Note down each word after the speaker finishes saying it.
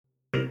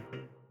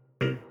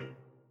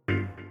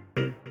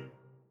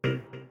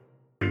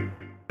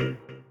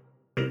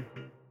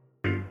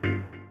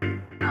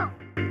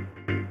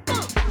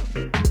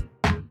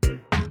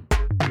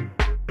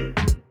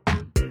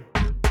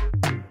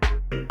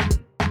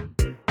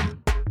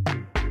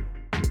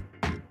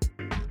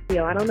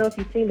appeal. I don't know if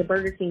you've seen the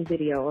Burger King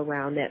video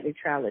around net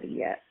neutrality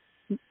yet.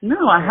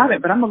 No, I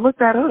haven't, but I'm going to look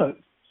that up.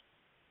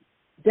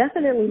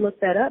 Definitely look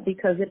that up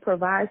because it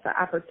provides the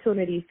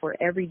opportunity for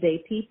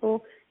everyday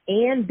people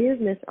and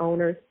business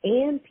owners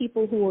and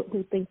people who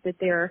think that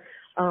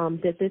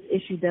that this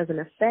issue doesn't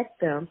affect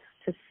them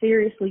to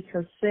seriously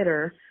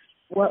consider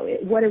what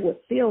it would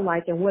feel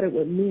like and what it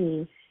would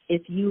mean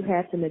if you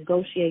had to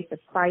negotiate the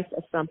price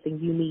of something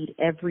you need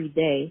every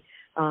day,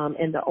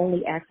 and the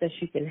only access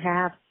you can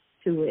have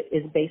to it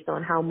is based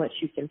on how much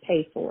you can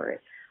pay for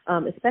it.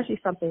 Especially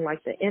something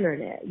like the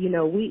internet. You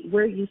know,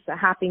 we're used to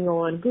hopping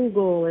on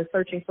Google and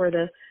searching for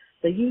the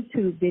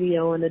YouTube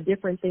video and the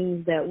different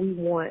things that we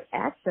want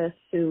access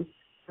to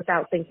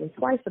without thinking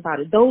twice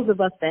about it. Those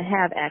of us that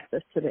have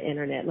access to the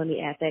internet, let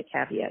me add that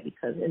caveat,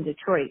 because in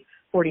Detroit,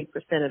 40%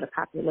 of the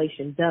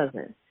population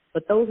doesn't.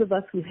 But those of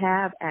us who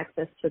have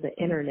access to the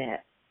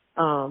internet,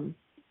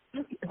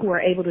 who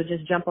are able to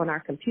just jump on our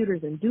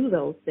computers and do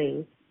those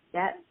things,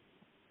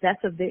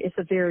 it's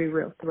a very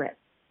real threat.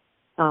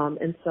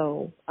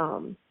 So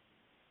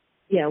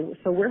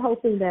we're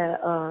hoping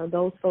that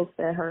those folks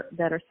that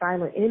are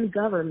silent in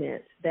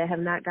government, that have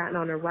not gotten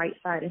on the right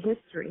side of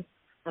history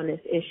on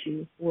this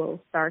issue,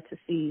 will start to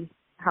see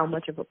how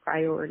much of a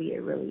priority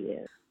it really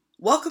is.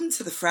 Welcome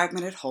to The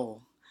Fragmented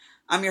Whole.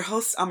 I'm your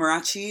host,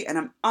 Amarachi, and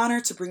I'm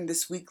honored to bring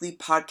this weekly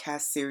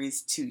podcast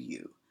series to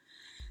you.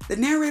 The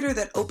narrator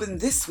that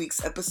opened this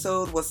week's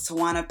episode was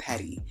Tawana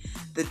Petty,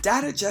 the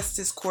Data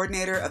Justice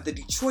Coordinator of the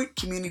Detroit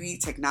Community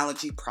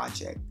Technology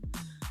Project.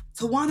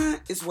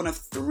 Tawana is one of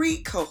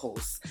 3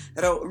 co-hosts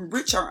that will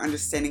enrich our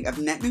understanding of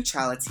net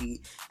neutrality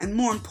and,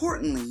 more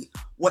importantly,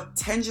 what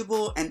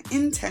tangible and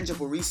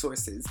intangible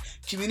resources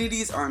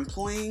communities are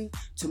employing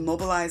to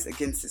mobilize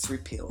against its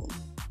repeal.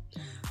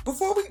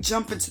 Before we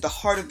jump into the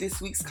heart of this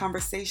week's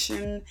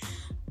conversation,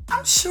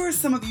 I'm sure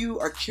some of you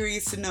are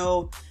curious to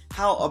know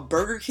how a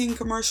Burger King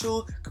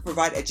commercial could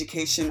provide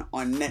education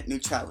on net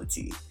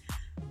neutrality.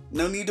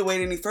 No need to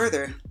wait any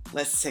further.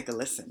 Let's take a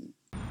listen.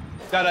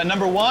 Got a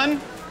number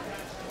 1.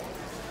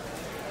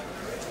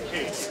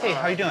 Hey,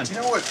 how you doing? Do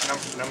you know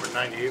what number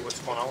 98, what's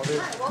going on with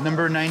it?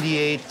 Number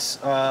 98,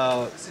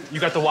 you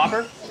got the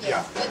Whopper?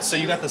 Yeah. So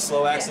you got the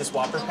slow access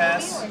Whopper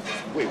pass?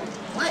 Wait.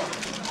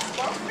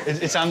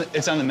 It's on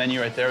the menu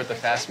right there with the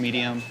fast,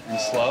 medium, and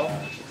slow.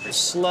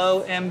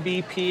 Slow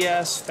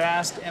MBPS,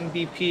 fast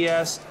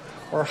MBPS,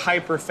 or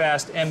hyper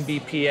fast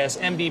MBPS.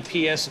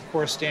 MBPS, of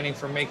course, standing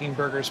for making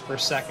burgers per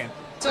second.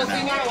 So if we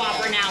want a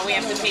Whopper now, we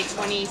have to pay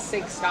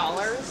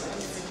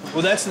 $26?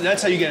 Well,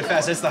 that's how you get it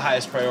fast. That's the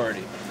highest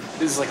priority.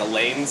 This is like a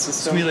lane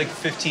system? It's maybe like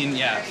 15,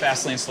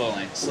 fast lane, slow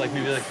lane. So like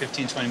maybe like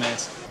 15, 20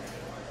 minutes.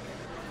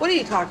 What are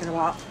you talking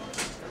about?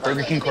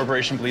 Burger King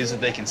Corporation believes that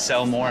they can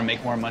sell more and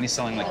make more money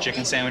selling like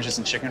chicken sandwiches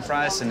and chicken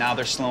fries, so now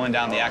they're slowing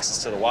down the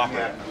access to the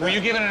Whopper. Were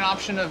you given an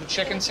option of a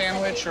chicken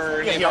sandwich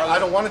or? Yeah, I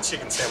don't want a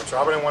chicken sandwich,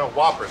 Robert. I want a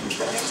Whopper. Do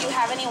you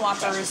have any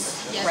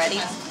Whoppers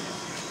ready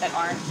that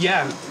aren't?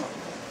 Yeah.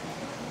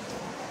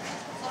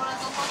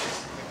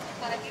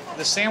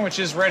 The sandwich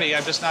is ready.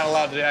 I'm just not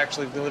allowed to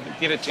actually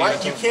get it to you.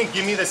 What? You can't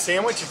give me the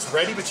sandwich? It's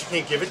ready, but you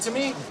can't give it to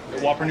me?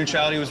 Whopper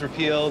neutrality was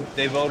repealed.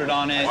 They voted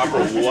on it. Whopper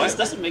what? This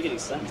doesn't make any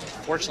sense.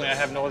 Fortunately, I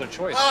have no other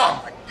choice.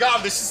 Oh my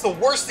God, this is the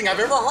worst thing I've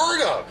ever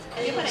heard of.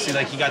 See,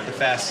 like he got the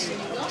fast,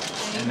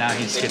 and now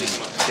he's getting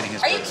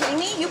his. Are you kidding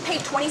me? You paid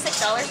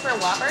 $26 for a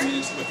Whopper?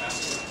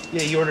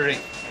 Yeah, he ordered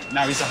it.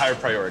 Now he's a higher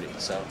priority,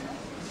 so.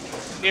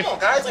 Come on,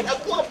 guys, like, I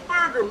want a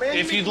burger, man.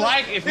 If you'd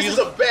like, this is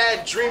a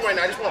bad dream right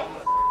now. I just want a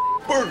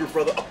burger,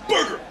 brother, a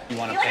burger. You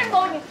want to I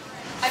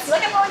feel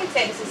like I'm going to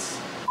say this is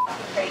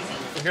crazy.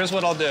 Here's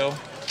what I'll do.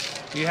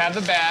 You have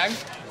the bag,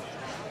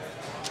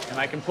 and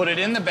I can put it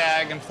in the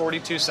bag in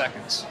 42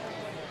 seconds.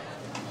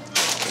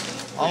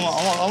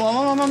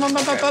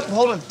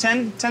 Hold on,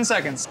 10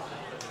 seconds.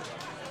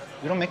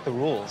 We don't make the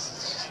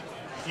rules.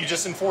 You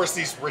just enforce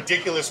these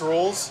ridiculous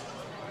rules?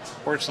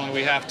 Fortunately,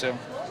 we have to.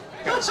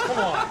 Guys, come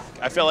on.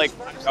 I felt like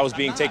I was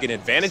being taken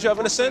advantage of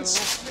in a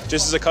sense.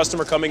 Just as a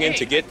customer coming in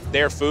to get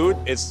their food,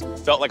 it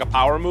felt like a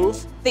power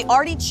move. They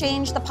already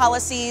changed the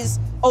policies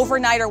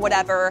overnight or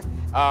whatever.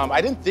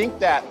 I didn't think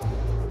that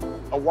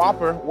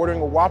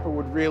ordering a Whopper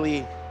would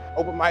really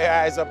open my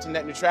eyes up to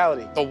net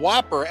neutrality. The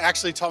Whopper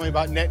actually taught me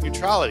about net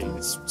neutrality.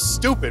 It's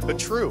stupid, but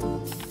true.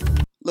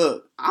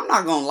 Look, I'm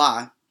not gonna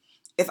lie.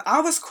 If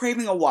I was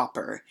craving a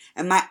Whopper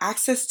and my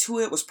access to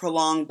it was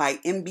prolonged by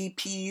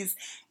MBPs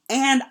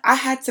and I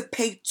had to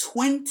pay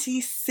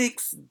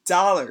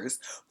 $26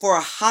 for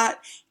a hot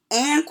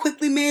and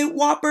quickly made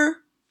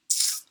Whopper,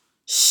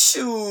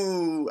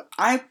 shoo,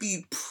 I'd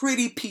be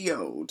pretty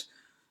PO'd.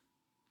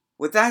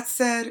 With that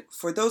said,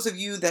 for those of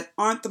you that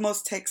aren't the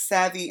most tech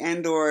savvy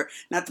and or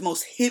not the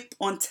most hip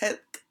on tech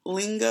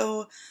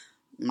lingo,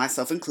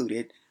 myself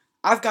included,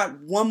 I've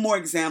got one more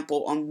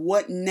example on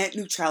what net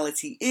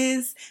neutrality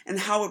is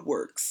and how it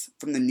works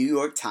from the New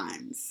York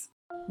Times.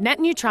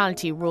 Net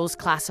neutrality rules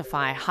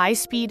classify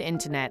high-speed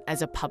internet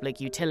as a public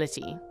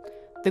utility.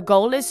 The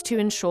goal is to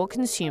ensure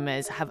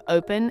consumers have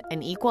open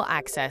and equal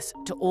access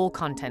to all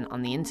content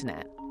on the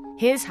internet.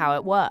 Here's how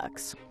it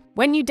works.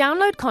 When you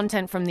download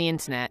content from the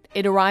internet,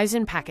 it arrives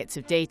in packets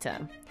of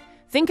data.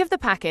 Think of the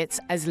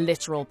packets as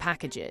literal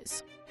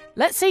packages.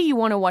 Let's say you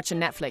want to watch a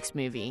Netflix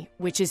movie,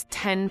 which is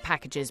 10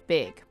 packages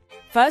big.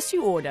 First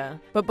you order,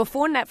 but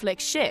before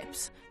Netflix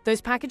ships, those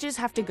packages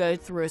have to go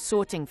through a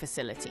sorting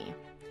facility.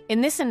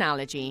 In this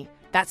analogy,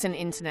 that's an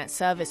internet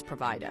service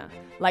provider,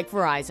 like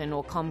Verizon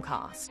or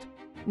Comcast.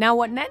 Now,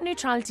 what net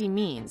neutrality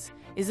means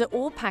is that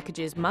all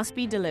packages must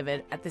be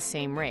delivered at the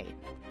same rate.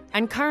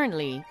 And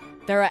currently,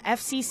 there are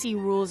FCC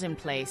rules in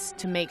place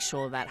to make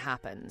sure that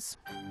happens.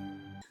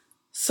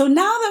 So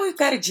now that we've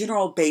got a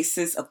general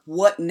basis of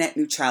what net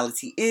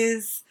neutrality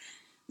is,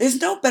 there's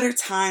no better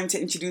time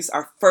to introduce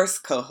our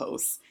first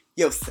co-host,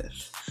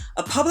 Yosef,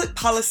 a public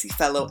policy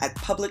fellow at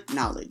Public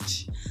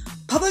Knowledge.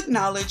 Public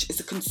Knowledge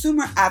is a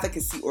consumer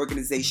advocacy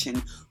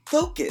organization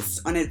focused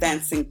on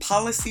advancing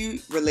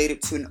policy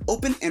related to an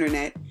open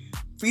internet,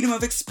 freedom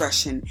of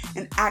expression,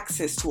 and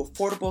access to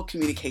affordable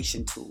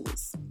communication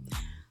tools.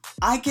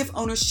 I give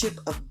ownership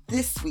of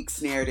this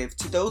week's narrative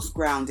to those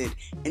grounded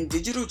in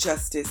digital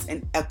justice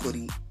and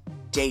equity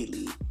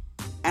daily.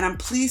 And I'm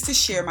pleased to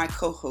share my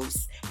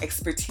co-host's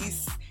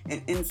expertise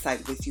and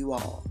insight with you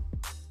all.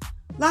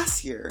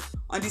 Last year,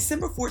 on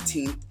December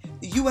 14th,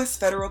 the U.S.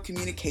 Federal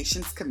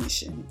Communications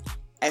Commission,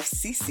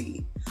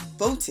 FCC,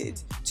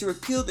 voted to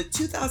repeal the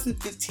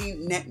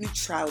 2015 net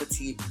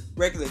neutrality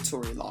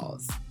regulatory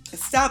laws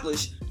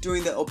established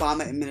during the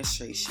Obama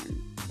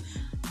administration.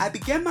 I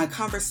began my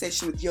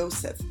conversation with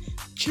Yosef,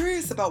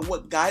 curious about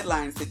what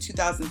guidelines the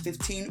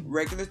 2015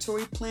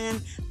 regulatory plan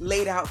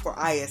laid out for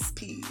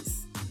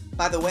ISPs.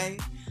 By the way,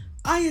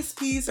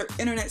 ISPs are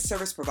internet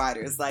service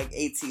providers like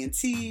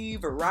AT&T,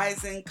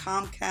 Verizon,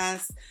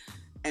 Comcast,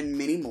 and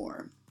many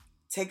more.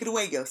 Take it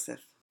away, Yosef.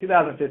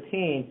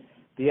 2015,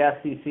 the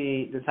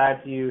FCC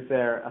decided to use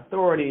their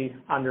authority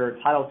under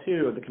Title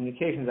II of the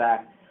Communications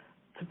Act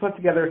to put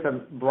together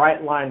some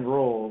bright line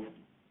rules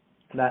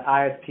that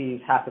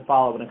ISPs have to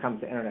follow when it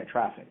comes to internet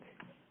traffic.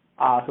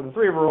 So the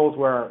three rules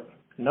were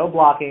no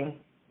blocking,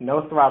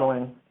 no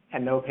throttling,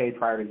 and no paid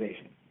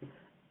prioritization.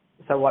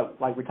 So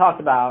like we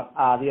talked about,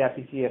 the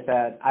FCC has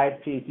said,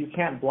 ISPs, you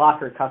can't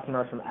block your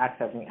customers from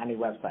accessing any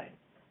website.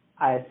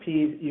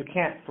 ISPs, you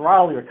can't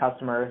throttle your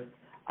customers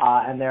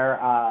and their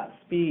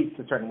speeds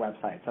to certain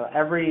websites. So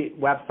every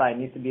website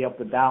needs to be able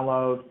to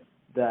download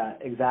the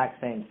exact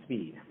same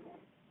speed.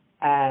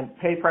 And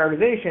paid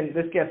prioritization,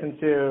 this gets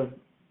into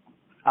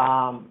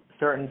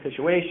certain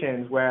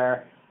situations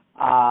where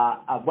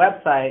a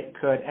website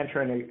could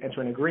enter into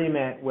an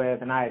agreement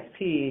with an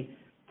ISP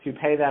to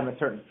pay them a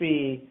certain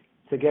fee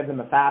to give them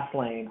a fast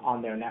lane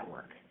on their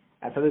network.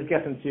 And so this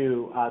gets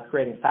into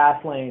creating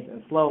fast lanes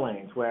and slow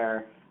lanes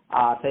where,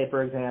 say,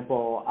 for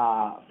example,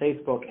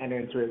 Facebook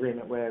entered into an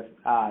agreement with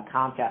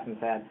Comcast and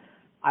said,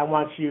 I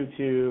want you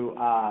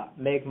to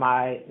make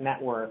my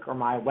network or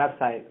my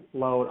website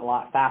load a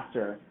lot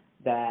faster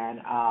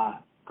than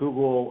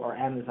Google or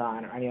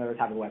Amazon or any other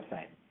type of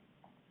website.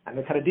 And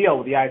they cut a deal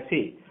with the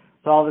ISP.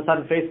 So all of a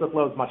sudden, Facebook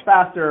loads much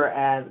faster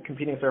and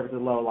competing services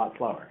load a lot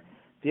slower.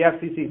 The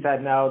FCC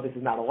said, no, this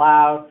is not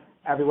allowed.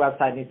 Every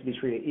website needs to be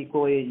treated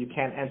equally. You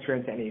can't enter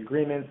into any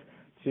agreements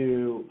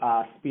to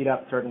speed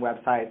up certain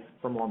websites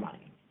for more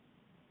money.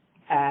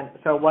 And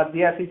so what the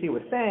FCC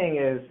was saying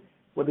is,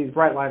 with these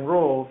bright line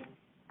rules,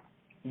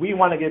 we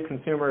want to give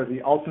consumers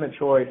the ultimate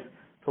choice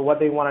for what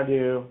they want to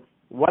do,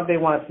 what they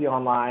want to see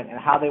online, and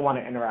how they want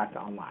to interact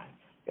online.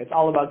 It's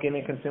all about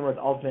giving consumers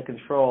ultimate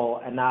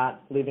control and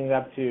not leaving it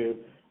up to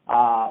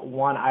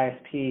one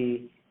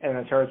ISP and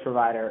a service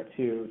provider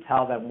to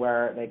tell them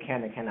where they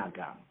can and cannot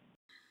go.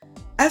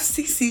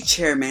 FCC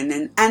chairman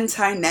and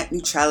anti-net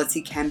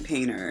neutrality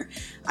campaigner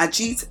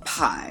Ajit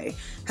Pai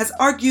has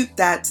argued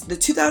that the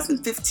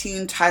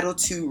 2015 Title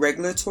II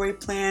regulatory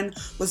plan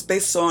was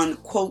based on,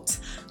 quote,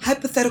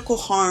 hypothetical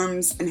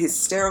harms and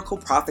hysterical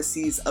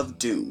prophecies of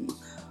doom,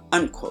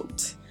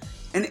 unquote.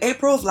 In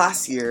April of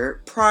last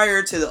year,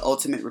 prior to the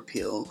ultimate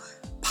repeal,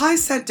 Pai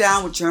sat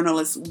down with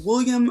journalist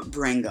William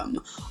Brangham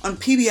on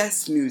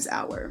PBS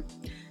NewsHour.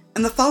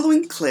 In the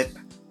following clip,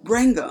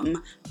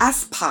 Brangham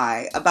asked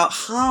Pai about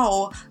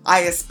how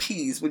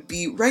ISPs would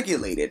be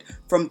regulated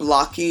from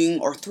blocking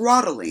or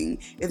throttling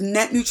if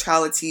net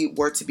neutrality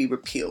were to be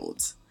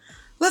repealed.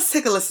 Let's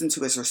take a listen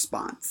to his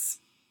response.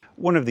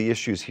 One of the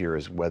issues here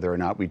is whether or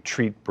not we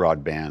treat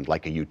broadband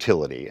like a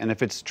utility. And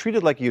if it's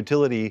treated like a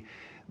utility,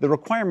 the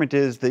requirement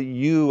is that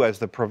you, as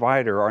the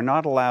provider, are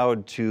not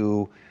allowed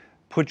to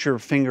put your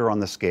finger on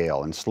the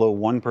scale and slow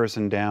one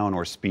person down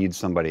or speed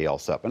somebody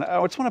else up. And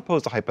I just want to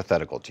pose a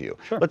hypothetical to you.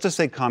 Sure. Let's just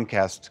say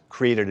Comcast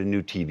created a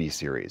new TV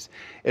series,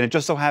 and it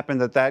just so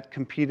happened that that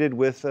competed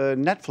with a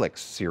Netflix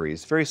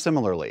series very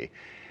similarly.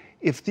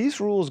 If these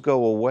rules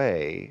go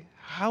away,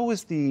 how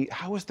is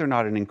there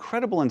not an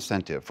incredible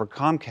incentive for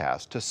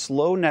Comcast to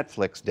slow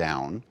Netflix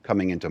down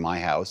coming into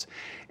my house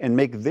and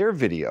make their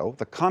video,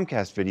 the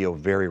Comcast video,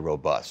 very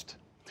robust?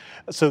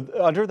 So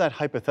under that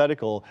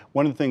hypothetical,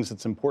 one of the things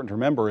that's important to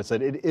remember is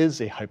that it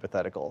is a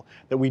hypothetical,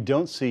 that we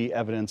don't see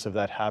evidence of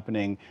that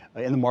happening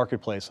in the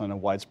marketplace on a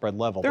widespread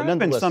level. There have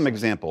been some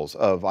examples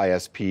of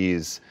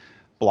ISPs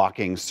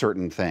blocking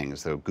certain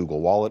things. The Google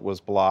Wallet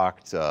was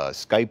blocked,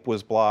 Skype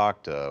was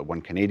blocked,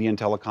 one Canadian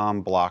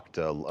telecom blocked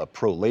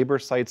pro-labor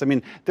sites. I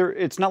mean,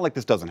 it's not like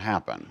this doesn't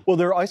happen. Well,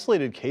 there are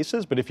isolated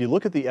cases, but if you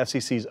look at the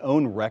FCC's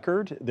own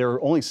record, there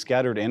are only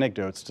scattered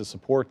anecdotes to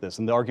support this.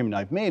 And the argument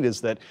I've made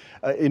is that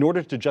in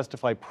order to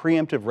justify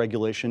preemptive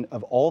regulation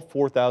of all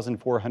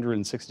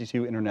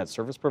 4,462 internet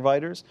service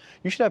providers,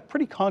 you should have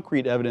pretty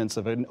concrete evidence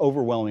of an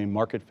overwhelming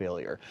market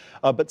failure.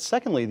 But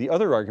secondly, the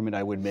other argument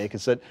I would make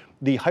is that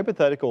the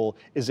hypothetical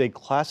is a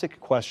classic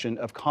question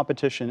of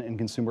competition and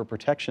consumer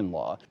protection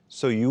law.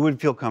 So you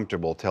would feel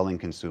comfortable telling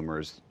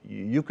consumers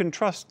you can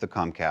trust the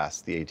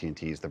Comcasts, the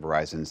AT&Ts, the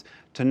Verizons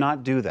to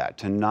not do that,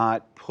 to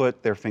not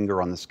put their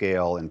finger on the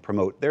scale and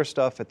promote their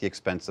stuff at the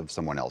expense of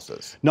someone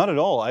else's? Not at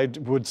all. I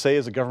would say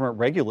as a government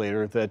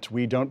regulator that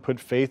we don't put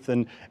faith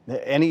in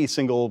any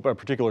single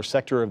particular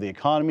sector of the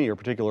economy or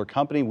particular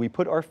company. We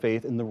put our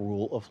faith in the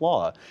rule of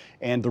law.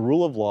 And the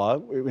rule of law,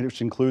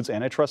 which includes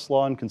antitrust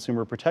law and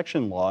consumer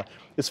protection law,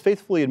 is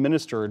faithfully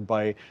administered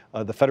by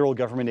the federal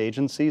government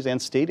agencies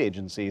and state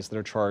agencies that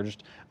are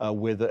charged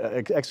with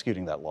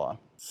executing that law.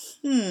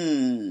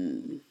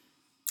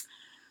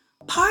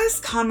 Pai's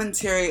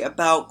commentary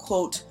about,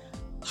 quote,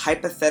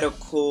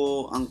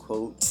 hypothetical,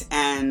 unquote,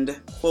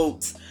 and,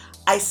 quote,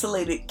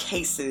 isolated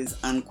cases,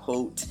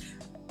 unquote,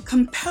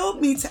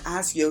 compelled me to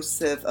ask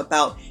Yosef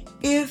about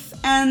if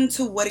and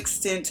to what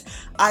extent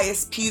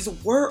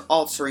ISPs were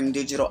altering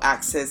digital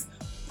access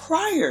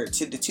prior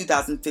to the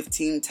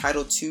 2015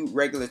 Title II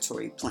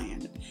regulatory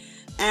plan.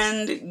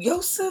 And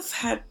Yosef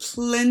had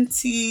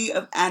plenty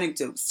of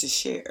anecdotes to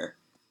share.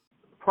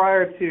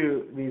 Prior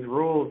to these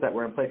rules that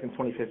were in place in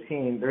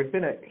 2015, there's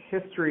been a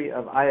history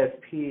of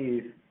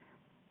ISPs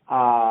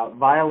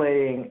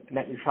violating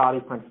net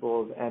neutrality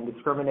principles and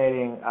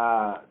discriminating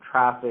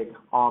traffic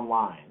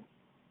online.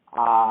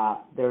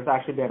 There's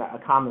actually been a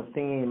common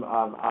theme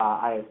of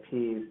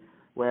ISPs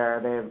where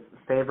they've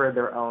favored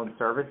their own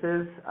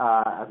services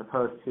as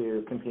opposed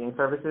to competing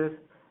services.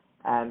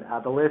 And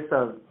the list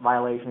of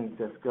violations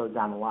just goes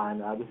down the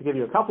line. Just to give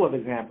you a couple of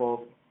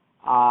examples,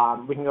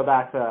 we can go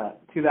back to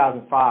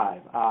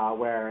 2005,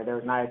 where there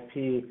was an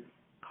ISP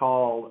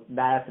called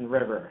Madison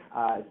River.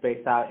 It's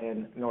based out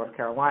in North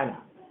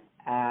Carolina.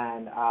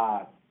 And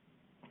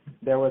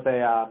there was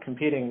a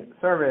competing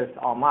service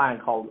online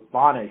called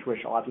Vonage,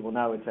 which a lot of people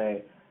know it's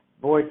a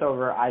voice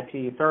over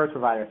IP service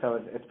provider.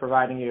 So it's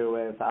providing you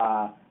with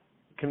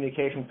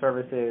communication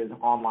services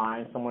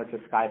online, similar to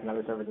Skype and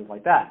other services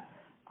like that.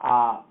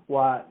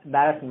 What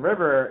Madison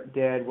River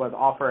did was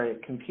offer a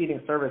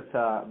competing service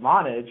to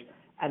Vonage,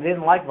 and they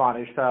didn't like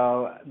Vonage,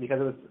 so because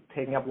it was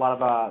taking up a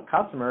lot of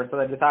customers, so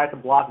they decided to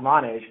block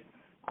Vonage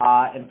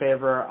in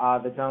favor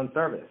of its own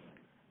service.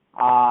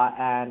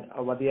 And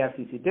what the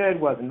FCC did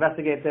was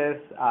investigate this.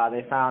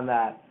 They found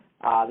that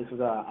this was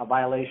a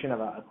violation of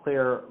a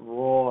clear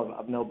rule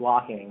of no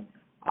blocking,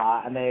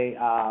 and they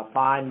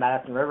fined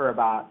Madison River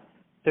about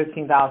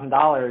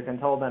 $15,000 and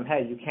told them,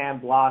 hey, you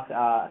can't block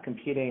a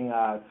competing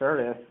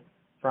service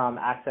from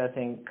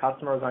accessing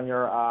customers on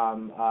your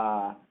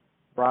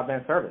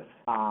broadband service.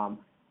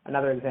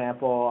 Another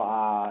example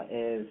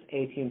is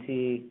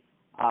AT&T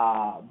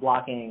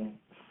blocking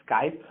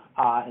Skype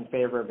in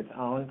favor of its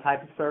own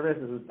type of service.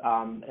 This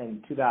was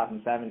in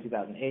 2007,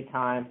 2008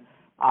 time.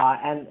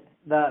 And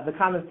the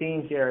common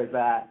theme here is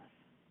that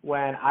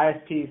when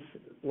ISPs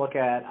look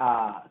at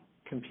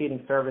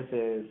competing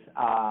services,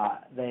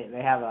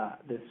 they have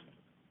this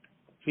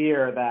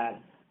fear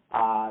that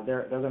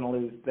they're going to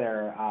lose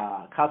their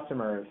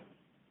customers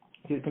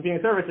to competing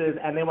services,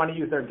 and they want to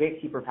use their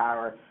gatekeeper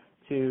power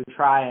to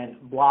try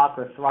and block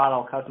or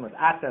throttle customers'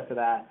 access to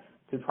that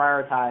to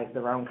prioritize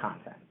their own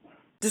content.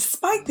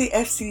 Despite the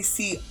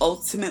FCC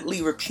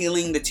ultimately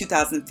repealing the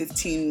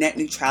 2015 net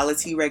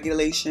neutrality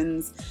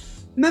regulations,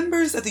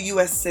 members of the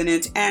U.S.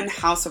 Senate and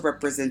House of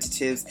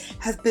Representatives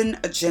have been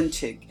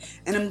agentic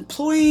in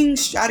employing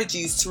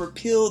strategies to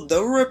repeal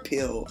the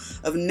repeal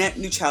of net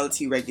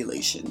neutrality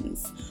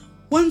regulations.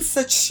 One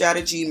such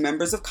strategy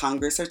members of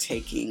Congress are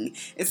taking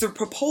is the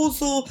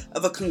proposal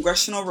of a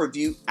Congressional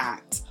Review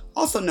Act,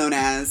 also known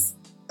as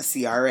a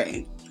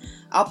CRA.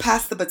 I'll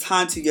pass the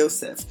baton to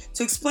Yosef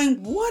to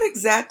explain what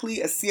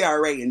exactly a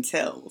CRA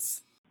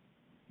entails.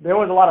 There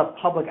was a lot of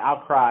public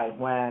outcry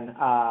when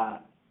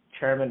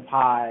Chairman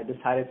Pai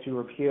decided to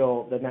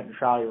repeal the net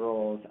neutrality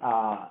rules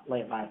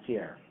late last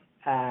year.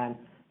 And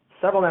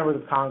several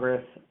members of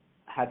Congress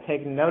had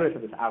taken notice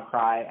of this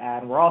outcry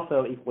and were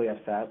also equally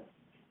upset.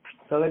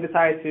 So they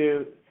decided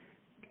to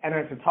enter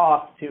into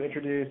talks to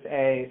introduce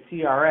a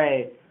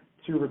CRA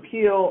to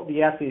repeal the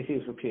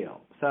FCC's repeal.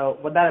 So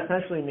what that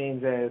essentially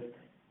means is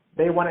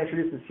they want to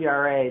introduce the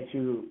CRA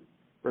to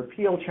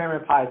repeal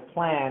Chairman Pai's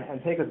plan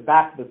and take us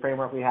back to the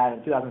framework we had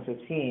in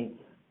 2015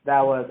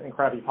 that was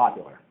incredibly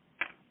popular.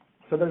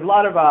 So there's a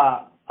lot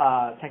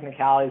of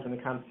technicalities when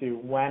it comes to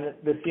when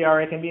the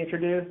CRA can be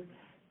introduced.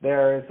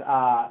 there's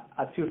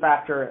a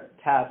two-factor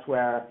test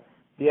where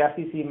the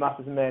FCC must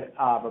submit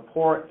a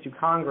report to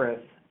Congress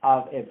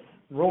of its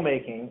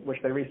rulemaking, which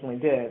they recently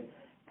did.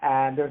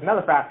 And there's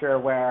another factor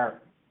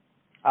where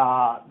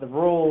the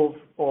rules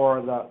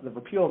or the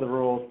repeal of the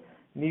rules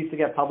needs to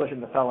get published in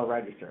the Federal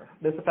Register.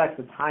 This affects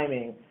the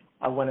timing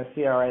of when a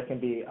CRA can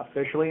be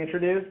officially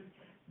introduced,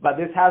 but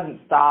this hasn't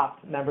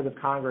stopped members of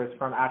Congress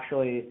from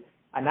actually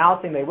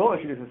announcing they will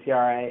introduce a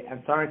CRA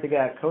and starting to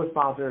get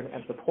co-sponsors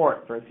and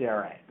support for a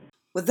CRA.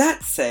 With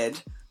that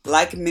said,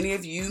 like many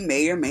of you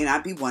may or may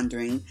not be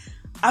wondering,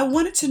 I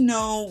wanted to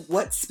know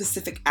what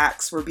specific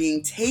acts were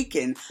being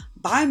taken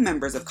by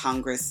members of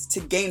Congress to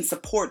gain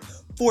support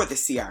for the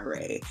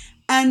CRA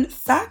and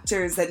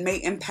factors that may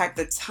impact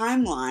the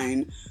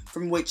timeline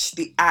from which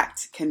the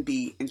act can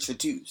be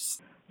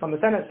introduced. From the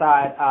Senate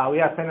side, we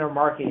have Senator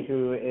Markey,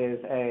 who is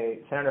a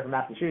senator from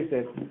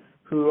Massachusetts,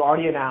 who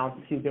already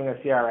announced he's doing a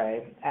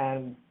CRA,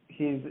 and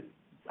he's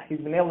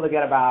been able to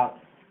get about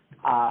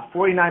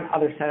 49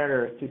 other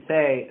senators to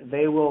say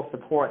they will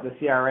support the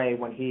CRA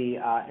when he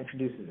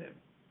introduces it,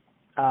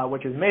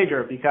 which is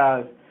major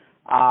because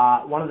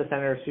one of the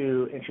senators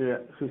who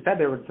said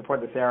they would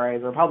support the CRA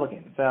is a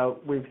Republican. So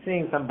we've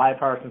seen some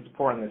bipartisan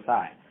support on this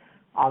side.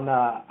 On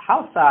the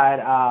House side,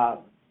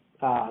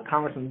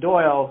 Congressman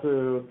Doyle,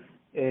 who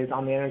is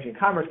on the Energy and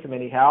Commerce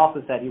Committee, had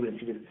also said he would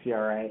introduce the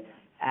CRA.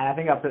 And I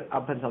think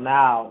up until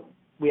now,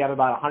 we have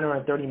about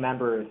 130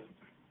 members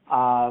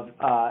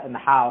in the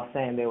House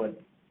saying they would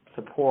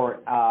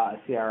support a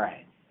CRA.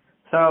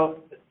 So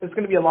it's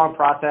going to be a long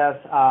process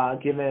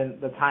given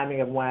the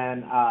timing of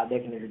when they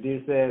can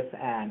introduce this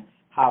and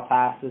how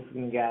fast this is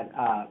going to get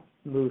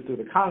moved through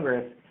the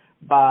Congress.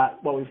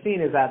 But what we've seen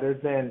is that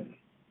there's been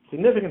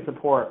significant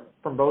support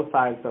from both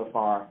sides so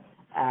far,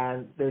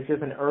 and there's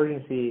just an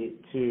urgency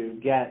to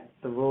get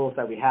the rules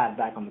that we had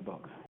back on the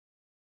books.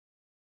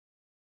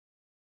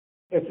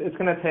 It's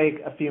going to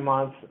take a few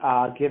months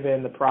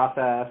given the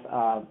process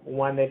of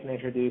when they can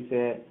introduce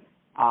it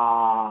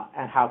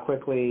and how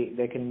quickly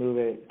they can move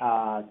it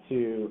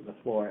to the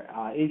floor.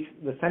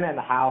 The Senate and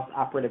the House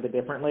operate a bit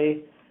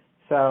differently.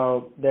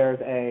 So there's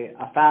a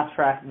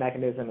fast-track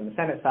mechanism in the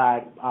Senate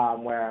side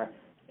where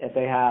if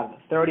they have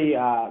 30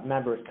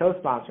 members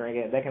co-sponsoring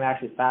it, they can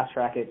actually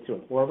fast-track it to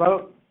a floor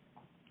vote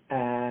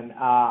and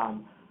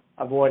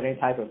avoid any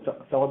type of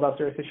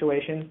filibuster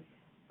situation.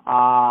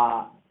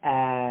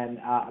 And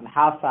on the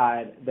House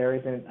side, there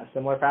isn't a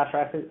similar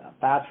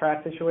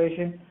fast-track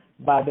situation,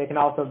 but they can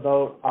also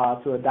vote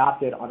to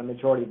adopt it on a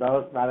majority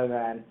vote rather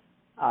than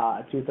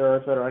a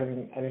two-thirds vote or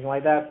anything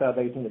like that, so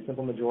they need a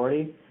simple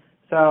majority.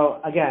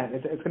 So, again,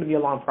 it's going to be a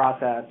long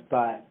process,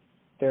 but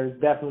there's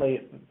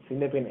definitely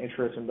significant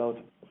interest from both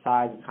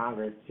sides of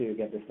Congress to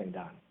get this thing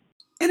done.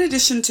 In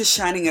addition to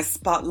shining a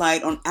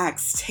spotlight on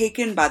acts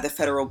taken by the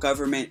federal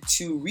government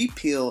to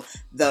repeal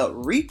the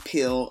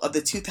repeal of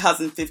the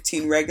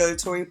 2015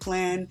 regulatory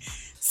plan,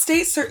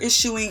 states are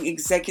issuing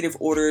executive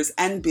orders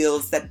and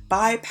bills that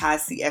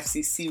bypass the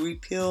FCC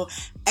repeal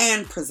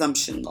and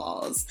presumption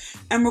laws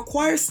and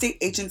require state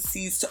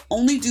agencies to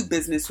only do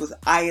business with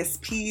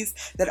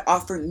ISPs that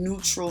offer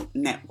neutral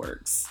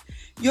networks.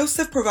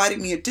 Yosef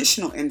provided me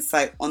additional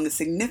insight on the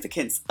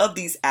significance of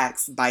these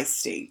acts by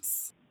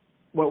states.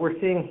 What we're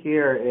seeing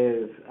here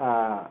is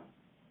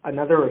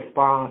another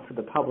response to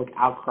the public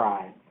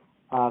outcry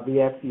of the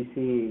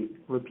FCC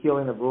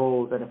repealing the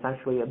rules and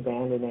essentially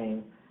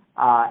abandoning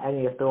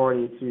any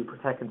authority to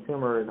protect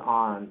consumers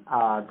on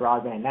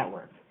broadband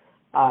networks.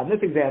 In this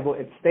example,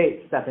 it's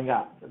states stepping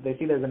up. They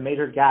see there's a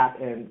major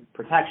gap in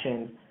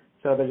protection,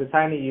 so they're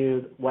deciding to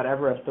use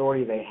whatever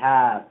authority they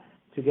have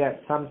to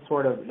get some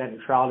sort of net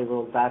neutrality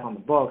rules back on the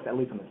books, at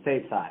least on the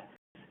state side.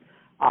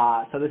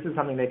 So this is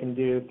something they can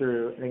do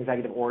through an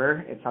executive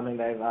order. It's something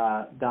they've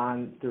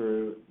done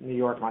through New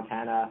York,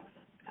 Montana,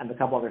 and a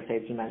couple other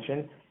states you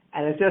mentioned.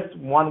 And it's just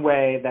one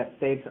way that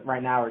states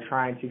right now are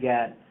trying to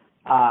get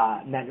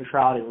net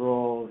neutrality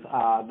rules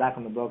back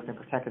on the books and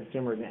protect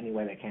consumers in any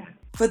way they can.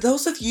 For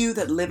those of you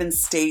that live in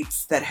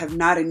states that have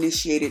not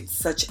initiated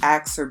such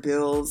acts or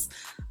bills,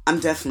 I'm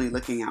definitely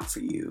looking out for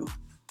you.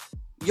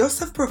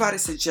 Yosef provided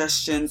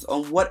suggestions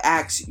on what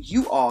acts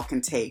you all can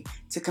take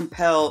to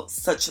compel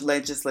such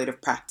legislative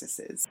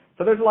practices.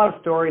 So there's a lot of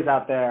stories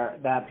out there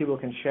that people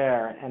can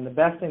share, and the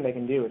best thing they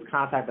can do is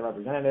contact the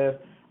representative,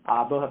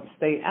 both at the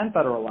state and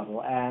federal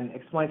level, and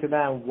explain to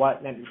them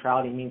what net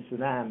neutrality means to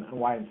them and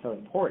why it's so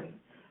important.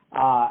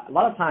 A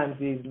lot of times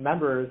these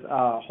members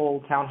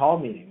hold town hall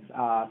meetings,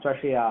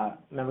 especially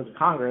members of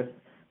Congress.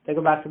 They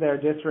go back to their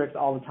districts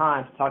all the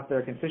time to talk to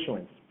their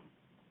constituents.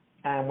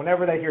 And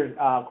whenever they hear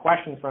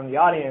questions from the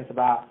audience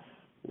about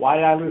why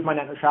did I lose my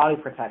net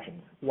neutrality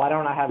protections? Why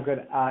don't I have good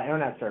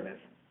internet service?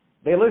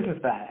 They listen to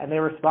that and they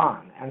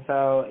respond. And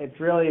so it's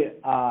really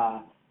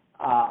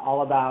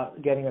all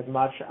about getting as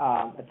much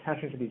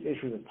attention to these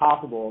issues as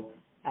possible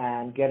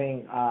and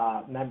getting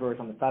members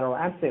on the federal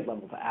and state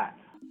level to act.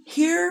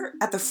 Here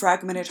at the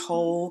Fragmented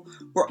Whole,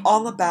 we're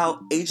all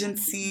about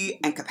agency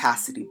and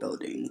capacity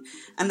building,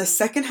 and the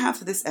second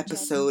half of this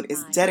episode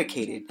is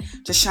dedicated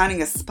to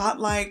shining a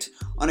spotlight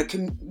on a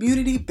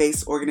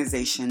community-based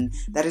organization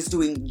that is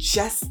doing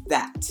just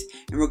that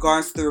in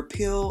regards to the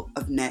repeal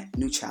of net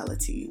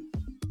neutrality.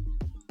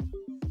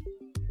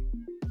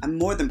 I'm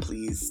more than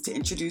pleased to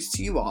introduce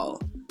to you all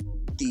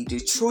the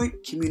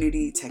Detroit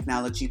Community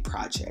Technology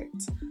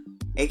Project,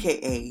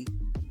 aka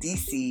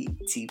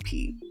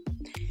DCTP.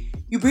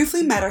 You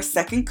briefly met our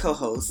second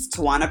co-host,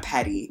 Tawana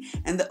Petty,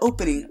 in the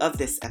opening of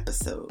this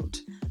episode.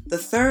 The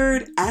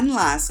third and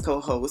last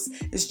co-host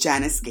is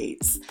Janice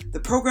Gates, the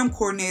program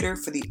coordinator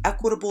for the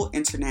Equitable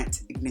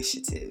Internet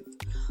Initiative.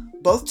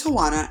 Both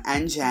Tawana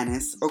and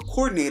Janice are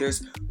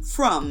coordinators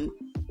from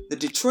the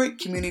Detroit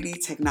Community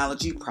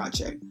Technology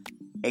Project,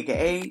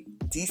 aka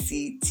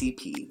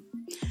DCTP.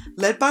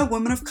 Led by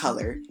women of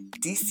color,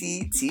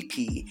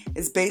 DCTP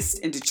is based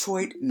in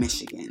Detroit,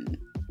 Michigan.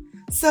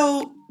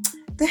 So,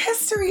 the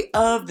history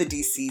of the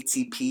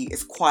DCTP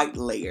is quite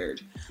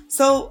layered,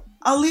 so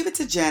I'll leave it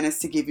to Janice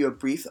to give you a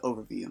brief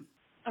overview.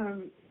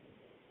 So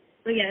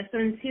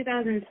in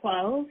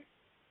 2012,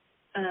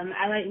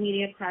 Allied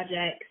Media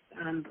Projects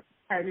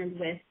partnered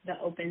with the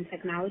Open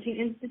Technology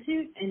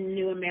Institute and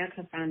New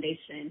America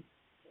Foundation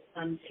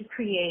to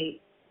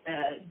create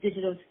a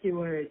Digital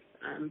Stewards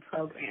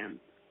program,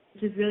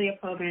 which is really a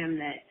program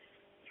that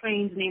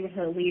trains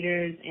neighborhood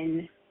leaders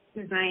in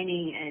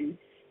designing and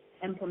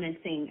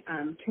implementing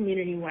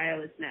community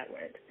wireless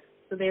networks.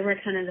 So they were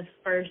kind of the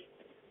first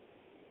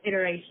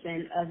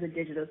iteration of the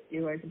digital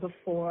stewards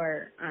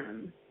before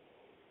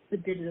the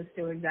digital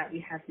stewards that we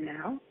have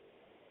now.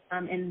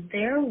 And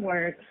their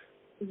work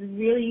is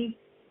really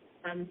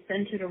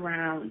centered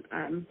around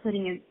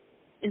putting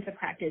into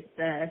practice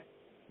the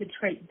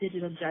Detroit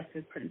digital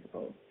justice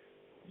principles.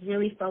 It's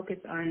really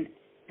focused on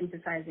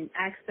emphasizing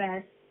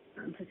access,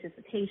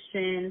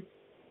 participation,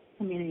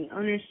 community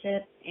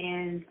ownership,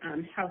 and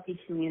healthy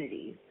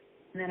communities.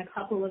 And then a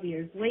couple of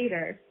years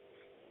later,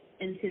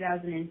 in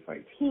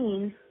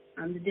 2014,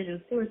 the Digital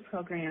Stewards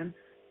Program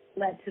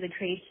led to the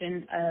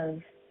creation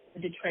of the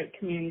Detroit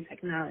Community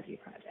Technology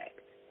Project.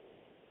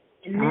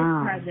 And this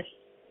project,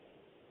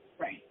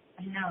 right,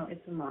 I know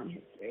it's a long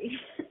history.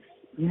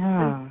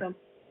 Yeah.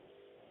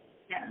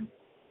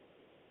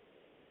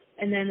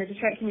 And then the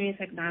Detroit Community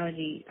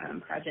Technology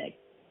Project,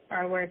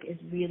 our work is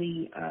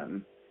really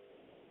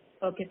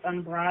focused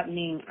on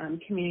broadening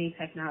community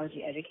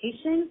technology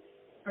education,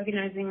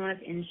 organizing with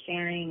and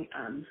sharing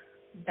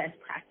best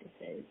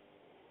practices.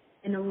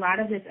 And a lot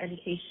of this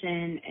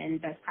education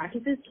and best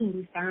practices can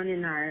be found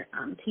in our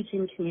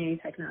Teaching Community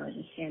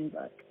Technology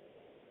Handbook,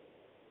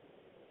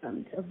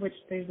 of which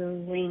there's a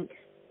link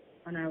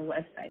on our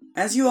website.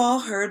 As you all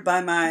heard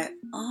by my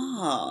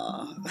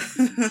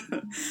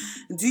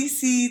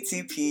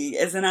DCTP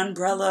is an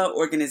umbrella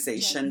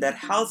organization that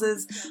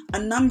houses a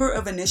number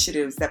of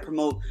initiatives that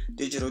promote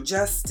digital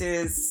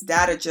justice,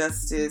 data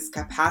justice,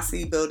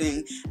 capacity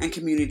building, and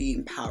community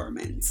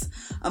empowerment.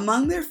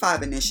 Among their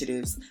 5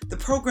 initiatives, the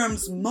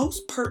programs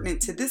most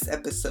pertinent to this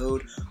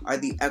episode are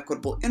the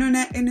Equitable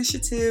Internet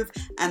Initiative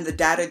and the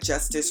Data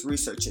Justice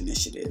Research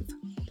Initiative.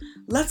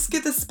 Let's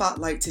give the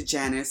spotlight to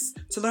Janice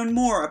to learn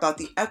more about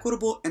the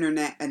Equitable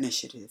Internet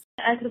Initiative.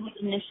 The Equitable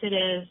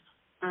Initiative,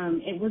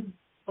 it was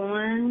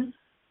born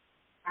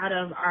out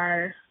of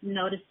our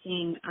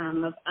noticing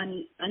of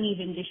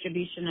uneven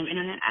distribution of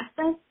Internet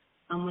access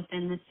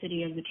within the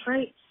city of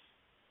Detroit,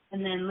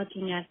 and then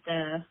looking at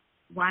the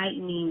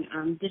widening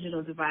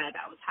digital divide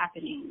that was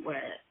happening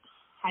where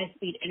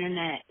high-speed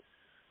Internet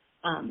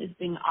is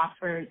being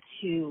offered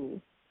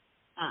to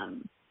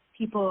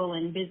people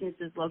and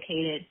businesses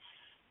located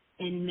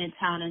in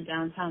Midtown and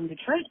downtown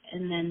Detroit,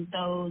 and then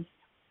those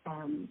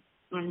in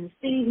the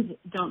city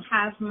who don't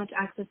have much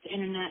access to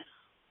Internet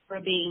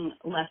are being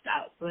left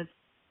out. So it's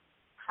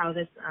how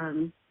this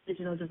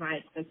digital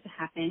divide starts to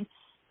happen.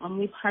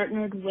 We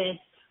partnered with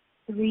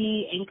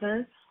 3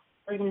 anchor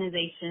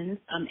organizations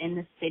in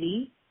the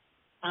city,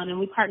 and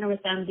we partner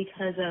with them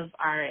because of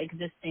our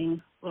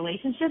existing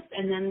relationships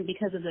and then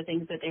because of the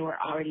things that they were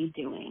already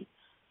doing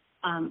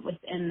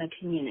within the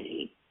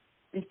community.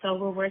 And so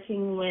we're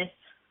working with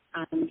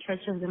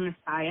Church of the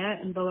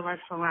Messiah in Boulevard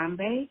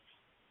Harambe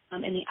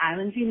in the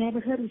Island View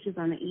neighborhood, which is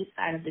on the east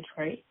side of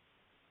Detroit.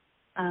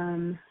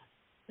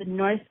 The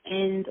North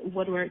End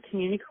Woodward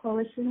Community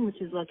Coalition,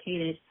 which is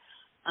located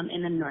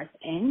in the North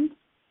End.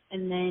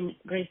 And then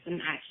Grace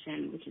in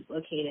Action, which is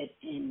located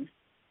in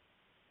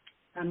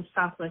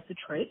Southwest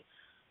Detroit.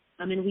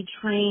 And we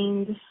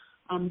trained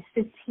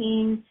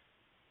 15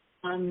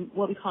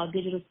 what we call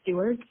digital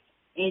stewards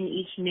in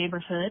each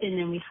neighborhood, and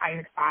then we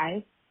hired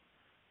 5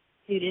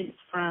 students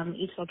from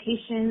each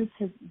location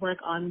to work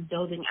on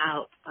building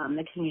out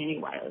the community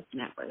wireless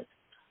network.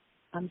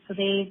 So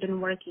they've been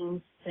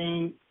working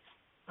since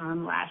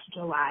last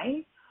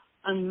July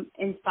on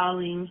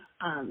installing,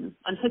 on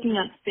hooking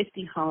up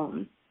 50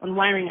 homes, on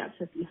wiring up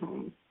 50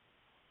 homes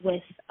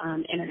with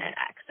Internet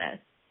access.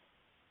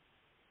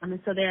 And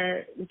so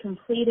we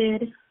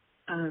completed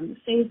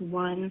phase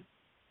 1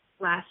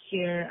 last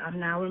year.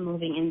 Now we're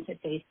moving into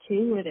phase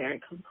 2 where they're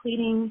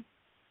completing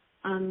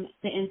the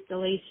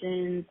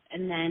installations,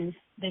 and then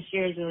this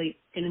year is really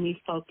going to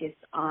be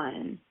focused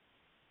on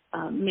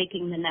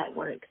making the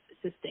networks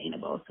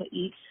sustainable. So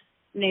each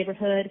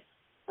neighborhood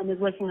is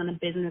working on a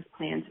business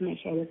plan to make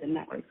sure that the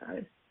networks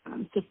are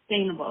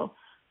sustainable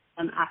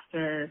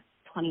after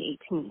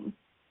 2018.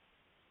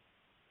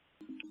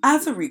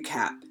 As a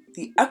recap,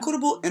 the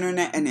Equitable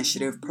Internet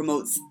Initiative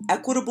promotes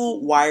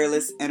equitable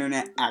wireless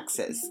internet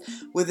access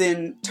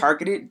within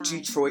targeted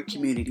Detroit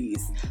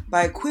communities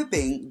by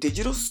equipping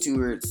digital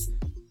stewards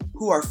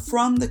who are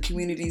from the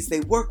communities they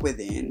work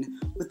within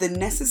with the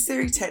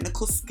necessary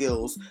technical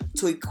skills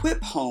to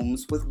equip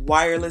homes with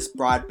wireless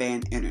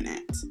broadband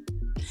internet.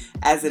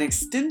 As an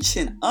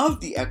extension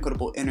of the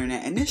Equitable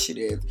Internet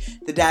Initiative,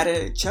 the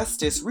Data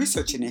Justice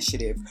Research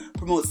Initiative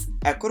promotes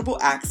equitable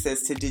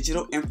access to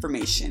digital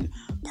information,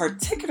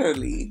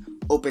 particularly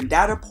open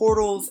data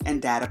portals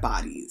and data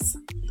bodies.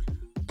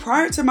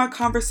 Prior to my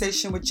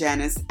conversation with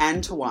Janice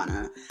and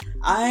Tawana,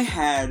 I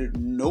had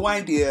no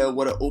idea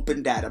what an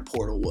open data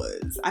portal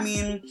was. I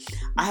mean,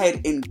 I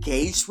had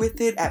engaged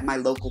with it at my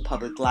local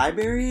public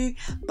library,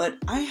 but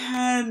I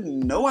had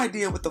no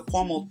idea what the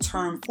formal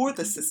term for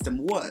the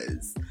system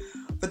was.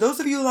 For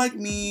those of you like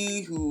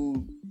me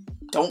who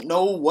don't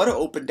know what an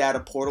open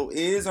data portal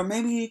is, or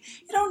maybe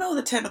you don't know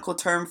the technical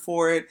term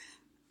for it,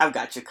 I've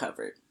got you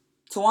covered.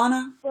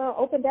 Tawana? Well,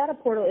 open data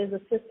portal is a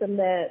system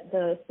that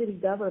the city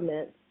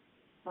government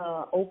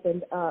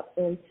opened up,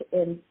 and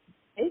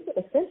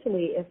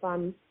essentially,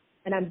 and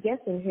I'm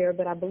guessing here,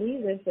 but I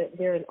believe that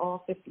they're in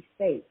all 50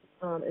 states.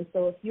 And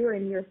so if you're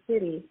in your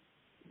city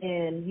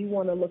and you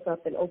want to look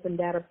up an open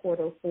data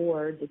portal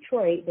for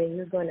Detroit, then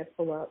you're going to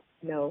pull up,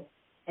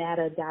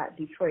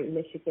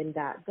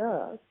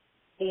 data.detroitmichigan.gov.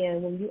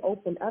 And when you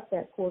open up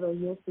that portal,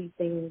 you'll see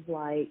things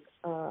like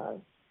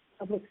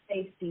public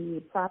safety,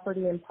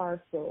 property and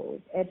parcels,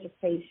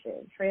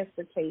 education,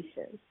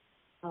 transportation,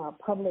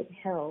 public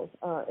health.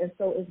 And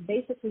so it's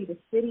basically the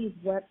city's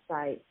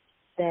website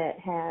that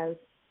has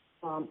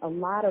a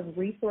lot of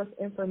resource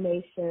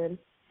information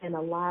and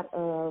a lot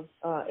of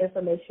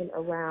information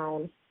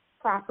around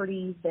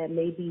properties that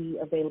may be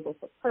available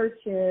for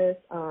purchase.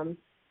 Some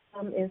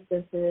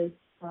instances,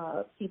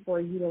 people are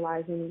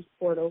utilizing these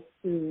portals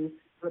to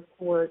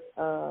report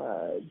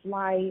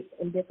blight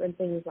and different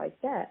things like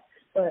that.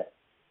 But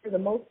for the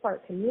most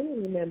part,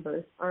 community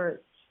members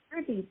aren't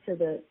privy to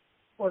the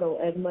portal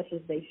as much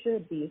as they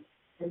should be.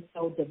 And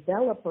so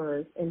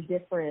developers and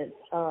different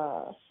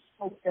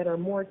folks that are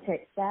more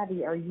tech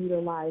savvy are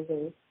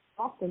utilizing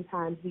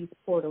oftentimes these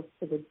portals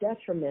to the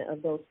detriment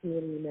of those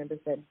community members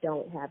that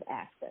don't have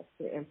access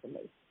to the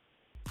information.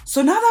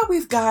 So now that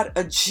we've got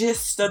a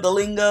gist of the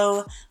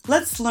lingo,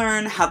 let's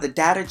learn how the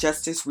Data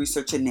Justice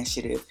Research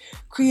Initiative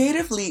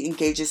creatively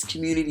engages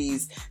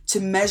communities to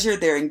measure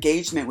their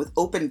engagement with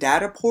open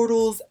data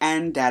portals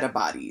and data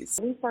bodies.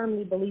 We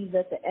firmly believe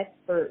that the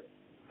experts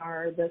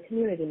are the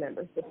community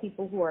members, the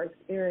people who are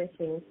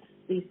experiencing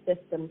these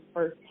systems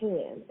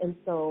firsthand. And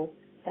so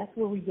that's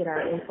where we get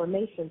our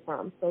information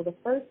from. So the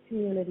first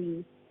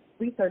community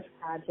research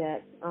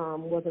project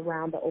was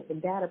around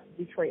the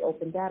Detroit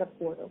Open Data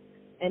Portal.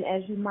 And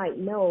as you might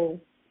know,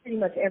 pretty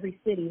much every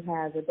city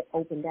has an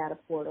open data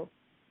portal,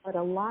 but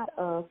a lot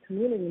of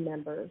community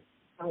members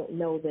don't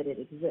know that it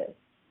exists.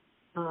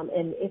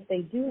 And if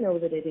they do know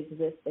that it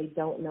exists, they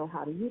don't know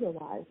how to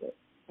utilize it.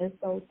 And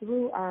so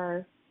through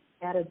our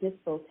data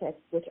discotheques,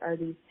 which are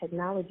these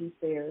technology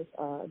fairs,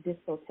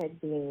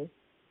 discotheque being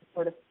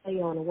sort of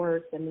play on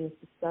words that means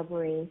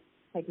discovering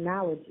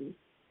technology,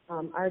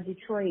 our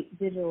Detroit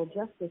Digital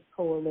Justice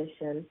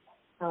Coalition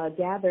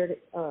gathered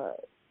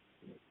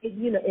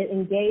it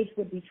engaged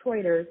with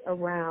Detroiters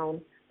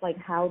around like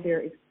how they're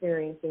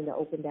experiencing the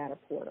open data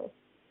portal.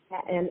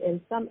 And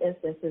in some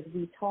instances,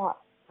 we taught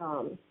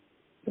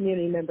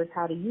community members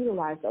how to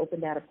utilize the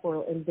open data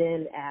portal and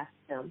then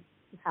asked them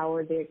how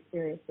are they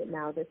experiencing it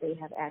now that they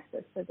have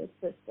access to the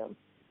system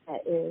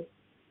that is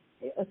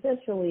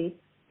essentially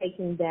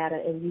taking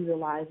data and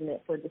utilizing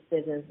it for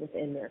decisions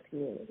within their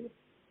community.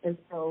 And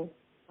so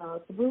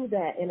through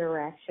that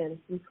interaction,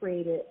 we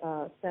created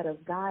a set of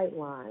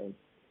guidelines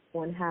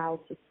on how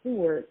to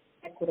steward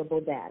equitable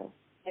data,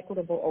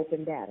 equitable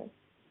open data,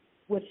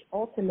 which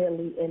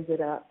ultimately ended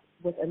up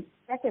with a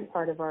second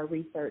part of our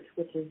research,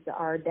 which is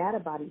our Data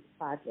Bodies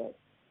project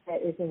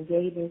that is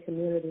engaging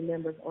community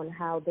members on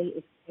how they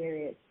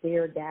experience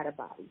their data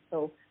bodies.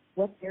 So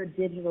what their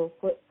digital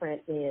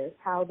footprint is,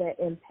 how that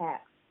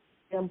impacts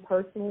them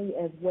personally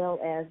as well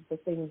as the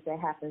things that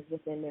happens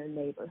within their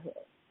neighborhood.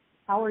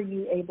 How are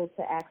you able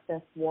to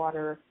access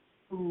water,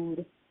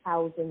 food,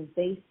 housing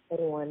based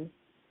on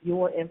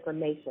your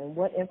information?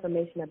 What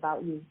information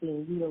about you is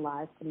being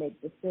utilized to make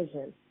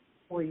decisions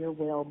for your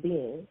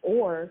well-being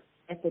or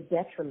at the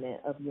detriment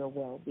of your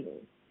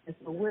well-being? And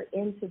so we're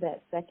into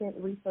that second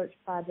research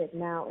project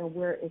now, and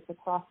it's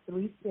across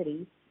 3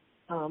 cities,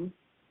 and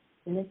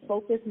it's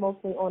focused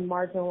mostly on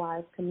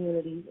marginalized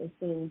communities and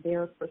seeing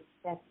their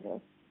perspective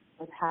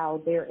of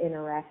how they're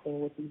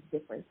interacting with these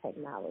different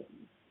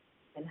technologies.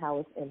 and how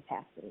it's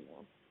impacting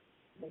them.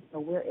 And so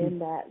we're in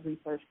that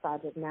research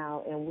project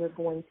now, and we're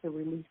going to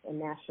release a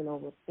national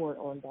report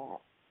on that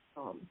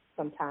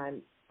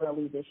sometime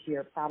early this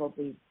year,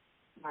 probably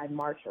by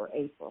March or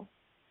April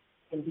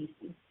in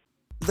DC.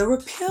 The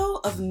repeal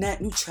of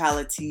net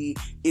neutrality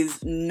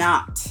is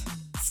not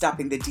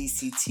stopping the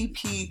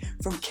DCTP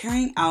from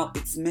carrying out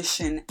its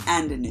mission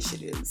and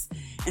initiatives.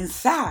 In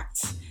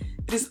fact,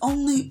 it is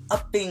only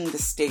upping the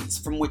states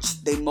from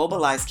which they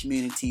mobilize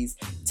communities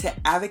to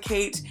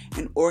advocate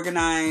and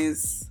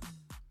organize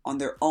on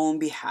their own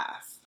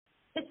behalf.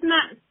 It's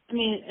not,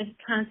 it's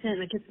content,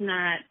 it's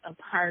not a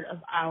part of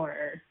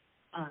our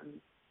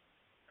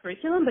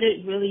curriculum, but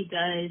it really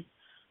does,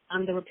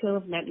 the repeal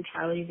of net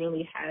neutrality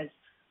really has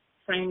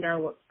framed our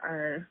work.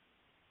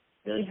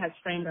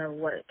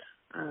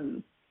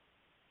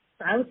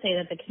 So I would say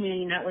that the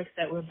community networks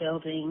that we're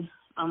building,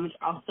 which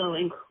also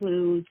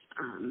includes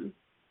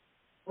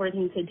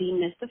working to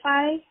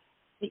demystify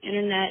the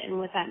internet and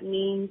what that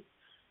means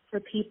for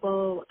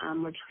people.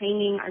 We're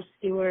training our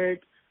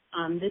stewards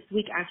this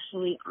week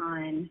actually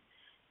on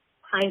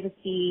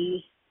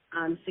privacy,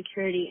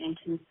 security, and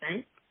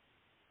consent.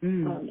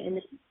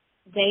 And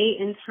they,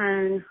 in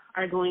turn,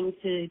 are going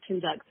to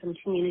conduct some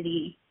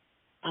community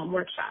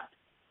workshops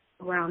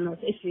around those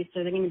issues.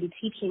 So they're going to be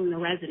teaching the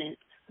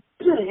residents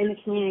in the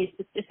community,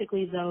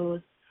 specifically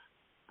those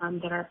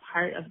that are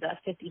part of the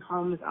 50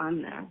 homes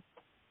on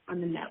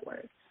the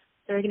network.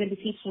 So we're going to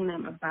be teaching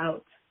them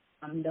about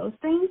those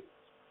things.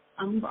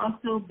 We've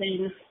also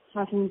been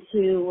talking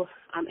to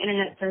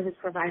internet service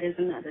providers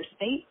in other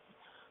states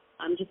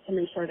just to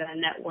make sure that our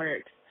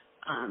networks,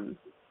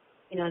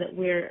 that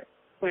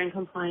we're in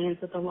compliance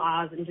with the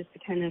laws, and just to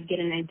kind of get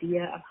an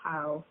idea of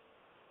how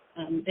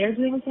they're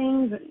doing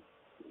things.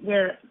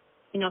 We're,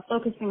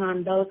 focusing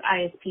on those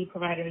ISP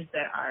providers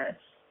that are,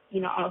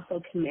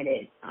 also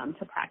committed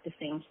to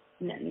practicing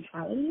net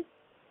neutrality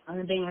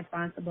and being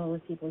responsible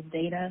with people's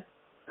data.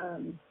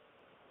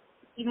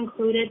 We've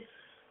included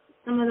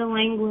some of the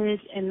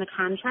language in the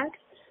contracts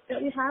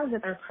that we have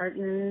with our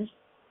partners.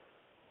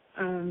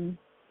 And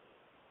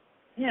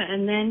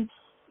then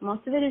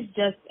most of it is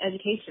just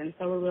education.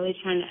 So we're really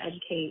trying to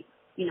educate,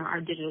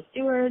 our digital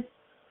stewards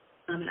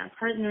and our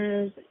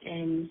partners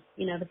and,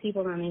 the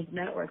people on these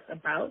networks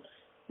about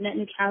net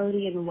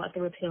neutrality and what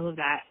the repeal of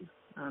that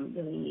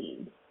really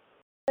means.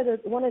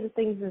 One of the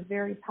things that's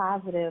very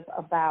positive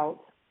about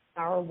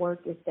our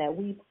work is that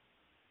we've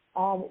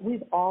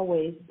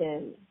always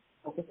been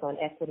focused on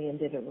equity and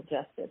digital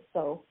justice.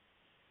 So,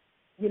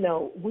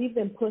 we've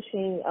been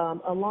pushing,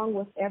 along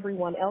with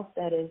everyone else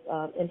that is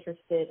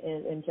interested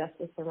in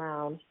justice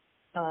around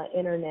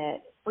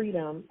internet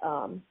freedom,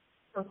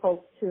 for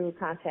folks to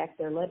contact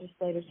their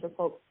legislators, for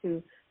folks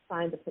to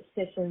sign the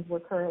petitions. We're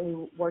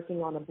currently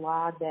working on a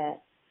blog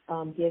that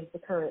gives the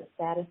current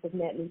status of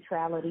net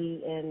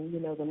neutrality and,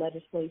 the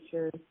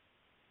legislatures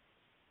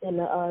and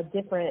the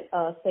different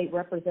state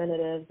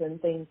representatives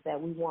and things that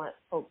we want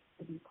folks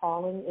to be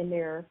calling in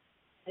their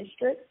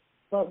districts.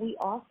 But we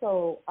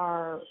also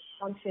are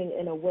functioning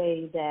in a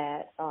way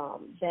that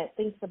that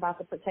thinks about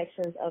the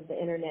protections of the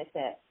internet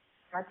that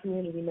our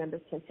community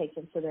members can take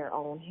into their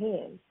own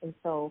hands. And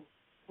so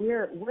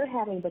we're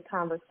having the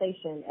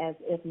conversation as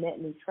if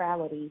net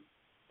neutrality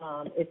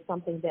is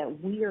something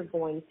that we are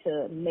going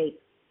to make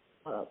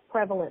a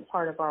prevalent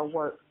part of our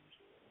work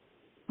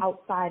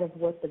outside of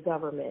what the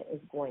government is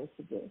going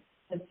to do.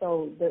 And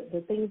so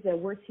the things that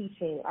we're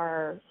teaching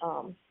are,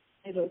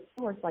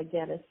 like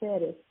Janice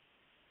said, is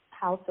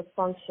how to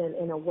function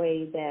in a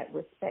way that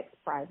respects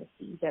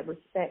privacy, that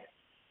respects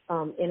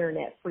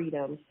internet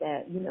freedoms,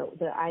 that,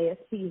 the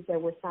ISPs that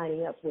we're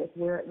signing up with,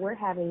 we're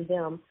having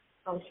them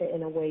function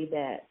in a way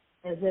that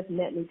as if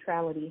net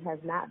neutrality has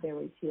not been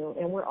repealed.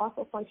 And we're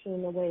also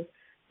functioning in a way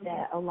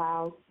that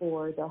allows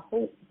for the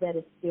hope that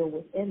is still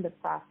within the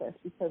process,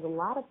 because a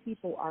lot of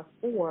people are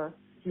for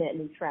net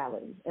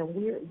neutrality, and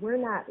we're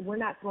not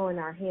throwing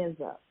our hands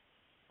up.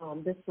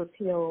 This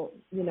repeal,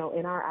 in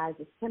our eyes,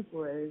 is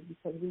temporary,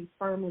 because we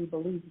firmly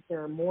believe that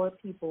there are more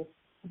people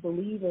who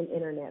believe in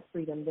internet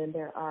freedom than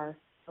there are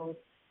those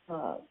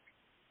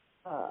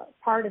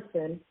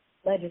partisan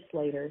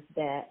legislators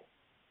that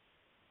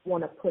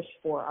want to push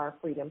for our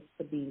freedoms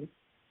to be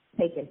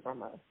taken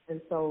from us. And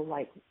so,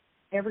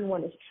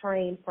 everyone is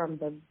trained from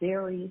the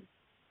very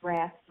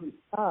grassroots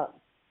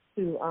up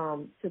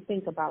to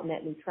think about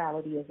net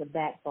neutrality as a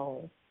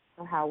backbone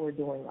of how we're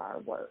doing our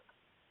work.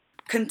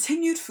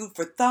 Continued food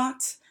for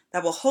thought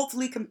that will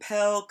hopefully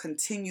compel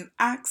continued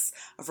acts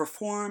of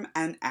reform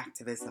and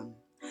activism.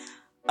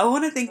 I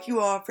want to thank you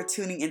all for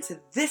tuning into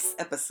this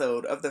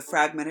episode of The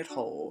Fragmented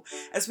Whole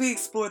as we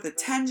explore the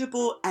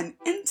tangible and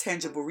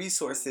intangible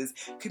resources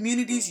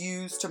communities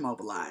use to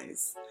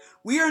mobilize.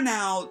 We are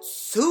now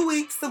 2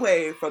 weeks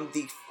away from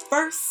the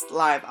first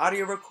live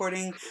audio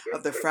recording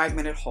of The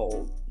Fragmented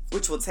Whole,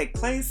 which will take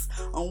place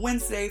on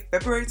Wednesday,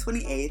 February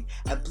 28th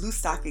at Blue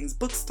Stockings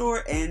Bookstore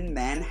in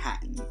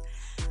Manhattan.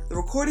 The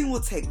recording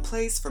will take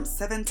place from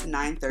 7 to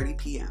 9:30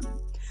 p.m.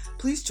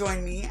 Please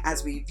join me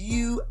as we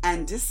view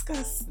and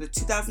discuss the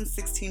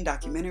 2016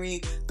 documentary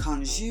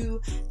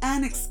Conjure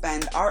and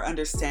expand our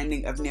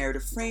understanding of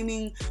narrative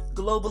framing,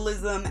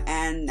 globalism,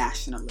 and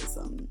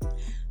nationalism.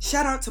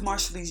 Shout out to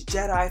Marshallese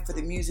Jedi for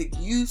the music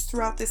used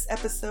throughout this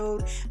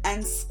episode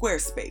and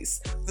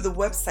Squarespace for the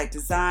website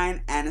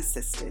design and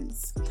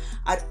assistance.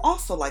 I'd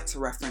also like to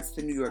reference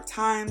the New York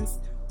Times,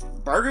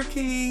 Burger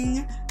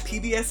King,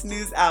 PBS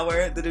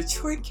NewsHour, the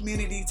Detroit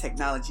Community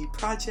Technology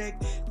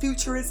Project,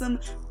 Futurism,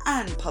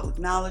 and Public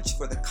Knowledge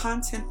for the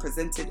content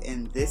presented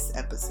in this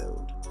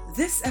episode.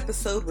 This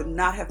episode would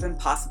not have been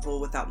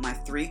possible without my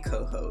three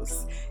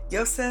co-hosts,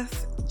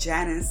 Yosef,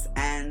 Janice,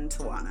 and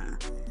Tawana.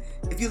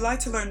 If you'd like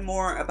to learn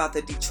more about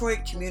the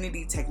Detroit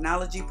Community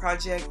Technology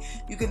Project,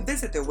 you can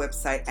visit their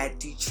website at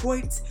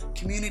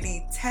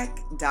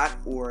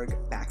detroitcommunitytech.org/.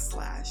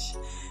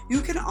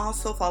 You can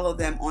also follow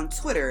them on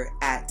Twitter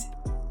at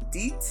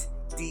DEET,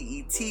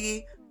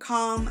 DET,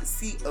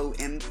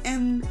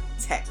 COMM,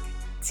 Tech,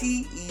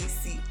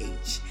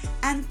 TECH,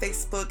 and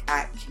Facebook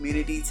at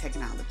Community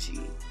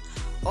Technology.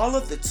 All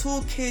of the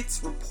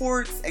toolkits,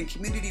 reports, and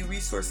community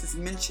resources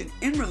mentioned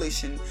in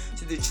relation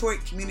to the Detroit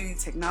Community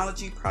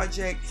Technology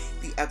Project,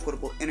 the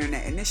Equitable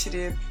Internet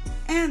Initiative,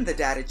 and the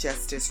Data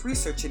Justice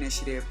Research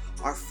Initiative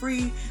are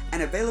free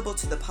and available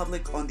to the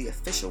public on the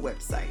official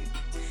website.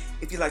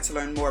 If you'd like to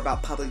learn more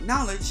about Public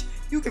Knowledge,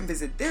 you can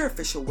visit their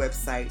official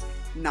website,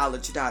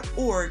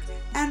 knowledge.org,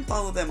 and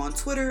follow them on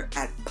Twitter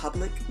at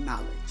Public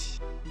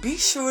Knowledge. Be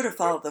sure to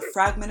follow The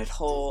Fragmented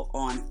Whole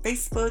on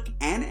Facebook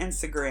and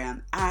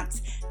Instagram at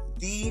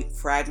The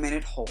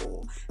Fragmented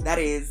Whole, that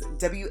is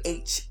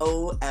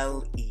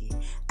WHOLE,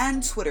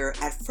 and Twitter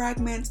at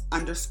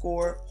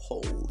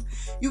fragment_whole.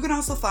 You can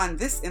also find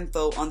this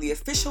info on the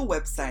official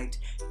website,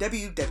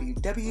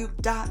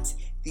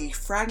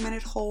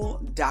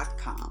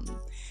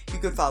 www.thefragmentedwhole.com. You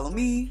can follow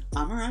me,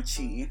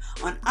 Amarachi,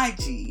 on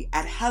IG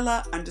at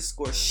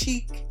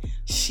hella_chic,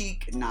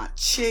 chic not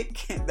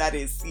chick, that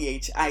is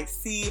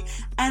CHIC,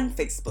 and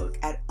Facebook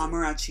at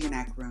Amarachi and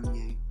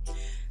Akronye.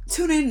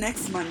 Tune in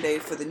next Monday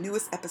for the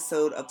newest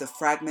episode of The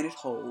Fragmented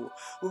Whole,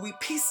 where we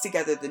piece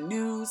together the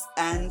news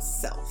and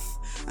self.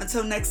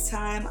 Until next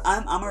time,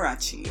 I'm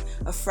Amarachi,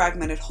 a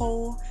fragmented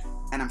whole,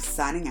 and I'm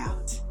signing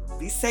out.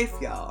 Be safe,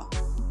 y'all.